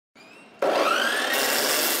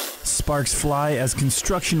Sparks fly as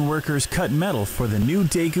construction workers cut metal for the new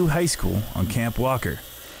Daegu High School on Camp Walker.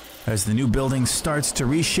 As the new building starts to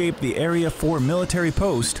reshape the area for military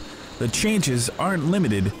post, the changes aren't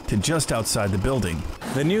limited to just outside the building.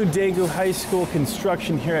 The new Daegu High School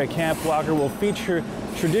construction here at Camp Walker will feature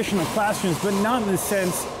traditional classrooms, but not in the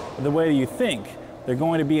sense of the way you think. They're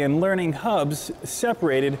going to be in learning hubs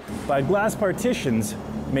separated by glass partitions,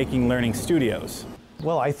 making learning studios.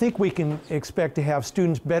 Well, I think we can expect to have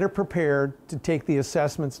students better prepared to take the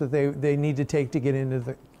assessments that they need to take to get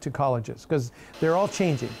into colleges, because they're all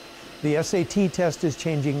changing. The SAT test is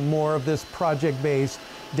changing more of this project-based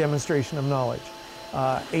demonstration of knowledge.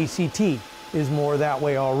 ACT is more that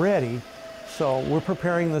way already, so we're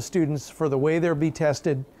preparing the students for the way they'll be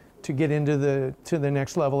tested to get into the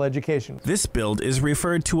next level education. This build is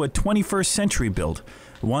referred to a 21st century build,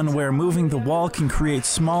 one where moving the wall can create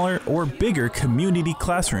smaller or bigger community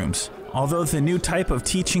classrooms. Although the new type of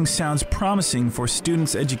teaching sounds promising for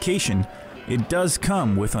students' education, it does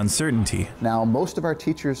come with uncertainty. Now, most of our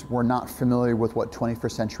teachers were not familiar with what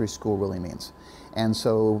 21st century school really means. And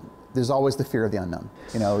so there's always the fear of the unknown.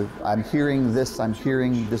 You know, I'm hearing this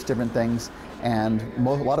different things, and a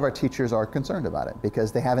lot of our teachers are concerned about it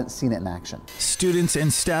because they haven't seen it in action. Students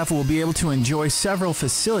and staff will be able to enjoy several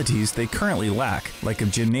facilities they currently lack, like a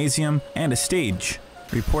gymnasium and a stage.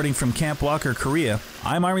 Reporting from Camp Walker, Korea,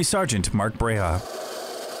 I'm Army Sergeant Mark Brejcha.